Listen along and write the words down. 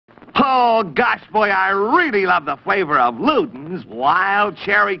Oh, gosh, boy, I really love the flavor of Luden'S Wild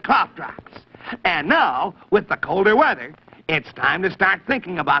Cherry Cough Drops. And now, with the colder weather, it's time to start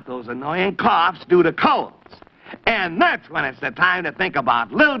thinking about those annoying coughs due to colds. And that's when it's the time to think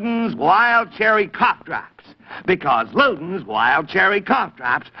about Luden'S Wild Cherry Cough Drops. Because Luden'S Wild Cherry Cough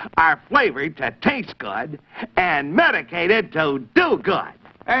Drops are flavored to taste good and medicated to do good.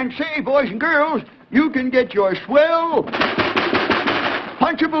 And say, boys and girls, you can get your swell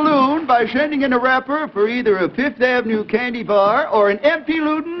punch a balloon by sending in a wrapper for either a Fifth Avenue candy bar or an empty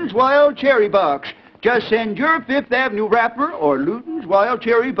Luden'S Wild Cherry box. Just send your Fifth Avenue wrapper or Luden'S Wild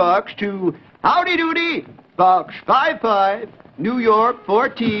Cherry box to Howdy Doody, Box 55, New York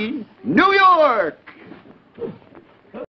 14, New York.